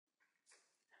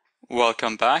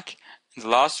Welcome back. In the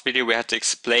last video we had to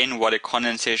explain what a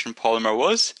condensation polymer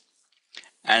was,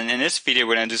 and in this video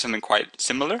we're going to do something quite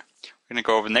similar. We're going to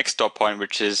go over the next dot point,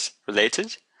 which is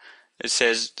related. It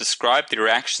says describe the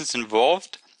reactions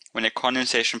involved when a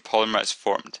condensation polymer is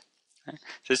formed. Okay.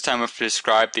 So this time we have to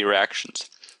describe the reactions.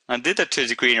 I did that to a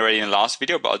degree already in the last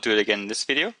video, but I'll do it again in this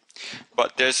video.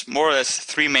 But there's more or less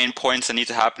three main points that need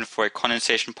to happen for a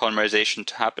condensation polymerization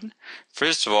to happen.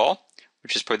 First of all,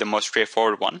 which is probably the most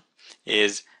straightforward one,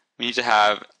 is we need to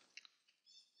have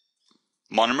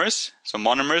monomers. So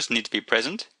monomers need to be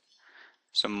present.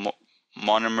 So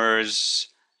monomers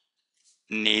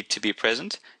need to be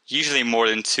present. Usually more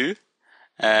than two.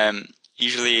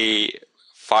 Usually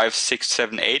 5, 6,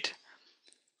 7, 8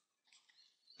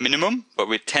 minimum. But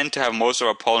we tend to have most of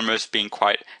our polymers being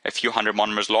quite a few hundred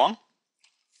monomers long.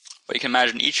 But you can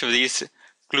imagine each of these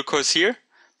glucose here,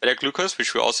 beta glucose,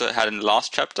 which we also had in the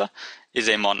last chapter, is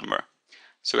a monomer.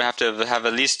 So we have to have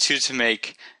at least two to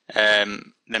make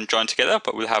them join together,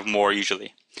 but we'll have more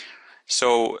usually.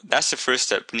 So that's the first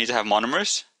step. We need to have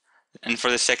monomers. And for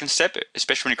the second step,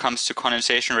 especially when it comes to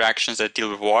condensation reactions that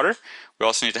deal with water, we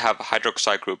also need to have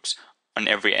hydroxide groups on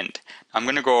every end. I'm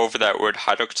going to go over that word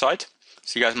hydroxide.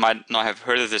 So you guys might not have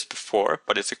heard of this before,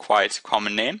 but it's a quite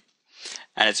common name.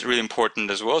 And it's really important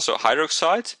as well. So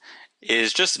hydroxide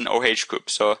is just an OH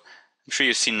group. So I'm sure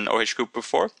you've seen an OH group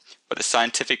before, but the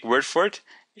scientific word for it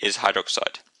is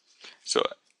hydroxide. So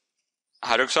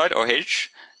hydroxide, OH,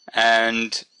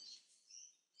 and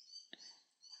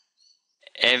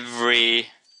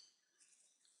every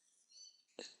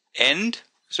end,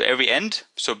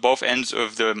 so both ends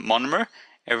of the monomer,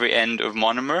 every end of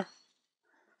monomer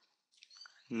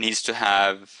needs to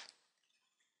have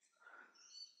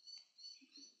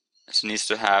an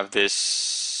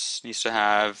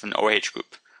OH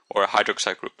group or a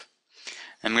hydroxide group.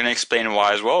 I'm going to explain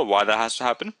why as well, why that has to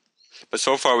happen. But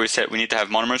so far we said we need to have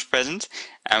monomers present,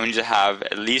 and we need to have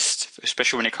at least,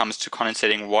 especially when it comes to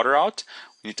condensating water out,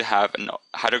 we need to have a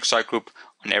hydroxide group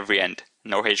on every end,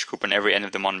 an OH group on every end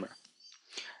of the monomer.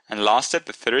 And the last step,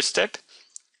 the third step,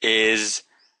 is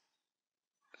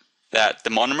that the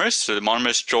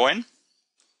monomers join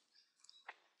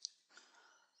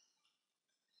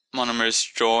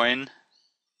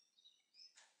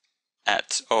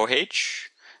at OH,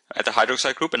 at the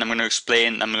hydroxide group, and I'm going to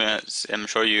explain, I'm going to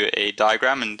show you a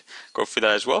diagram and go through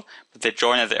that as well. But they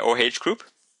join at the OH group,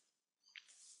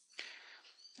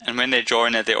 and when they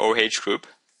join at the OH group,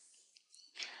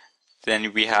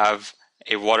 then we have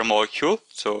a water molecule,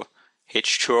 so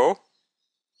H2O,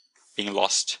 being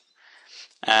lost.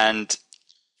 And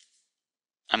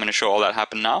I'm going to show all that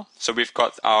happen now. So we've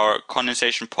got our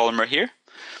condensation polymer here.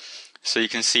 So you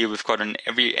can see we've got on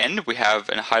every end we have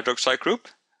a hydroxide group.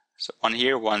 So one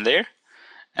here, one there.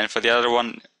 And for the other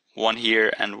one, one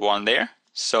here and one there.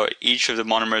 So each of the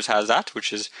monomers has that,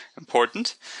 which is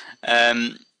important.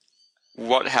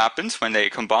 What happens when they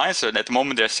combine, so at the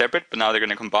moment they're separate, but now they're going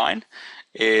to combine,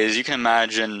 is you can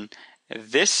imagine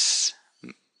this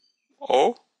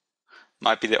O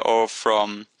might be the O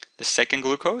from the second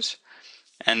glucose.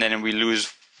 And then we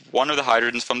lose one of the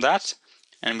hydrogens from that,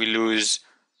 and we lose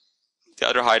the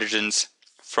other hydrogens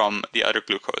from the other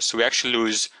glucose. So we actually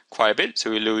lose quite a bit. So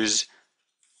we lose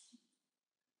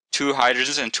 2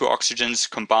 hydrogens and 2 oxygens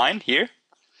combined here.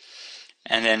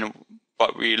 And then,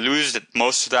 but we lose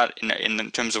most of that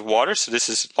in terms of water. So this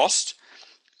is lost.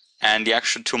 And the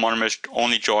actual 2 monomers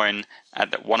only join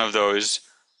at one of those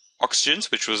oxygens,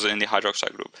 which was in the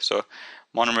hydroxide group. So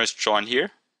monomers join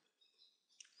here.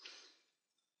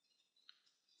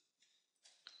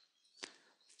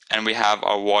 And we have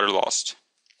our water lost.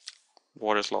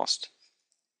 Water's lost.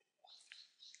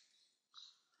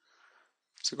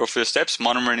 So go through the steps.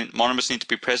 Monomers need to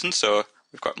be present. So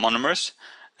we've got monomers.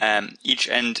 Each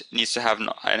end needs to have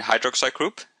a hydroxide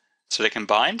group, so they can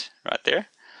bind right there.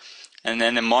 And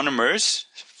then the monomers,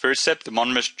 first step, the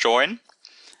monomers join.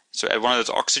 So at one of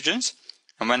those oxygens.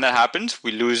 And when that happens,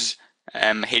 we lose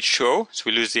H2O. So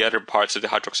we lose the other parts of the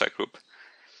hydroxide group.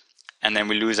 And then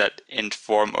we lose that in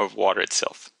form of water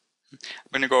itself.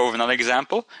 I'm going to go over another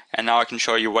example, and now I can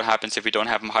show you what happens if we don't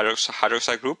have a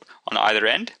hydroxide group on either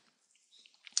end.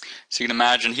 So you can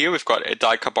imagine here we've got a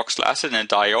dicarboxyl acid and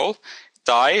a diol.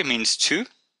 Di means 2.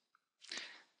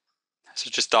 So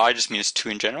just di just means 2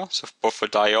 in general, so both for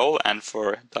diol and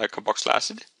for dicarboxyl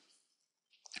acid.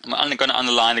 I'm only going to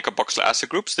underline the carboxyl acid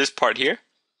groups. This part here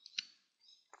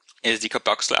is the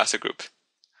carboxyl acid group.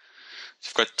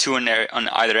 So we've got 2 on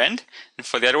either end, and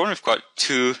for the other one we've got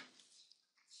 2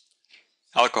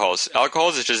 alcohols.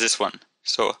 Alcohols is just this one.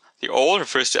 So the ol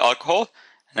refers to alcohol,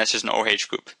 and that's just an OH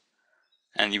group.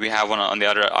 And we have one on the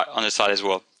other side as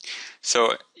well.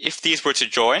 So if these were to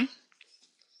join,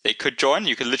 they could join.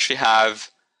 You could literally have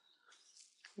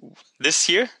this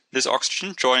here, this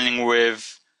oxygen joining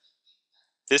with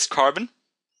this carbon.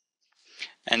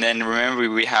 And then remember,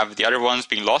 we have the other ones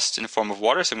being lost in the form of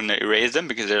water, so I'm going to erase them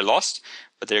because they're lost,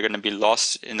 but they're going to be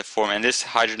lost in the form, and this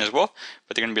hydrogen as well,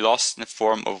 but they're going to be lost in the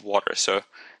form of water. So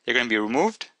they're going to be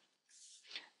removed,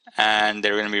 and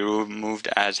they're going to be removed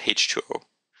as H2O.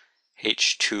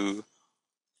 H2O.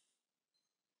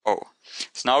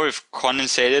 So now we've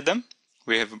condensated them,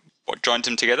 we have joined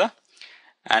them together,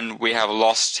 and we have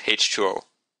lost H2O.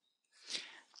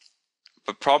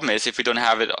 But problem is, if we don't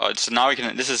have it, so now we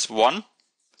can, this is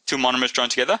two monomers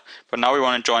joined together, but now we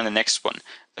want to join the next one.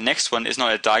 The next one is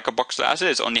not a dicarboxyl acid,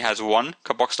 it only has one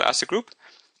carboxyl acid group,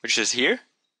 which is here.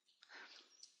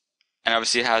 And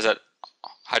obviously it has that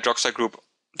hydroxide group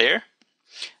there,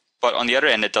 but on the other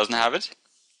end it doesn't have it.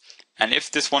 And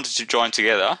if this wanted to join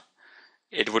together,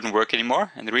 it wouldn't work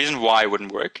anymore. And the reason why it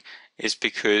wouldn't work is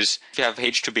because if you have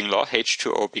H2 being lost,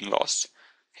 H2O being lost,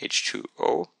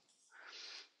 H2O,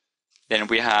 then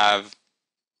we have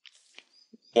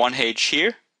one H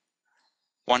here,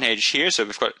 one H here, so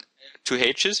we've got two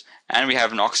H's, and we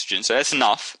have an oxygen, so that's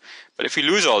enough. But if we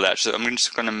lose all that, so I'm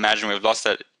just going to imagine we've lost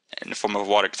that in the form of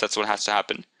water, because that's what has to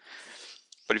happen.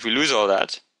 But if we lose all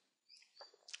that,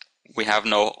 we have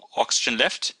no oxygen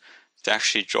left to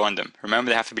actually join them. Remember,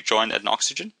 they have to be joined at an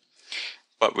oxygen,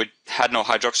 but we had no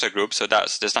hydroxide group, so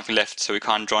there's nothing left, so we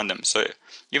can't join them. So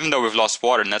even though we've lost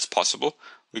water, and that's possible,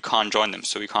 we can't join them,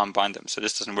 so we can't bind them. So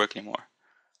this doesn't work anymore.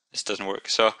 This doesn't work.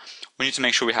 So we need to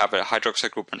make sure we have a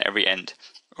hydroxide group on every end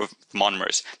of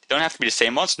monomers. They don't have to be the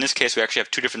same ones. In this case, we actually have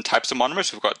two different types of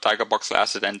monomers. We've got dicarboxyl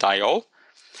acid and diol,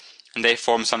 and they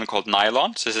form something called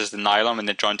nylon. So this is the nylon when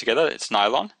they're joined together. It's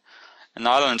nylon. And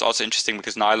nylon is also interesting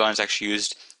because nylon is actually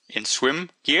used in swim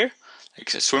gear. Like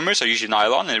swimmers are usually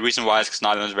nylon, and the reason why is because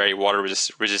nylon is very water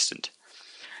resistant.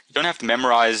 You don't have to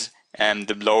memorize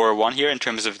the lower one here in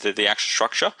terms of the actual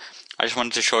structure. I just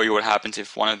wanted to show you what happens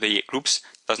if one of the groups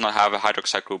does not have a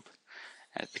hydroxide group,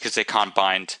 because they can't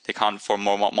bind, they can't form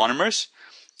more monomers,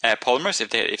 polymers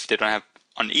if they don't have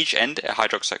on each end a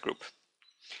hydroxide group.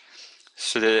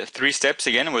 So the three steps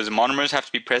again was monomers have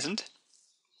to be present,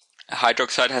 a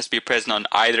hydroxide has to be present on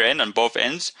either end, on both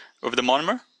ends of the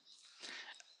monomer,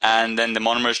 and then the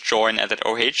monomers join at that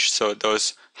OH, so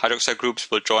those hydroxide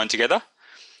groups will join together,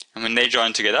 and when they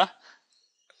join together,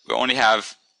 we only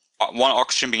have one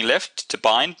oxygen being left to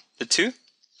bind the two,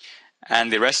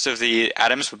 and the rest of the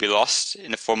atoms will be lost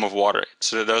in the form of water.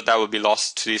 So that will be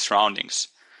lost to the surroundings.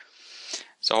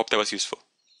 So I hope that was useful.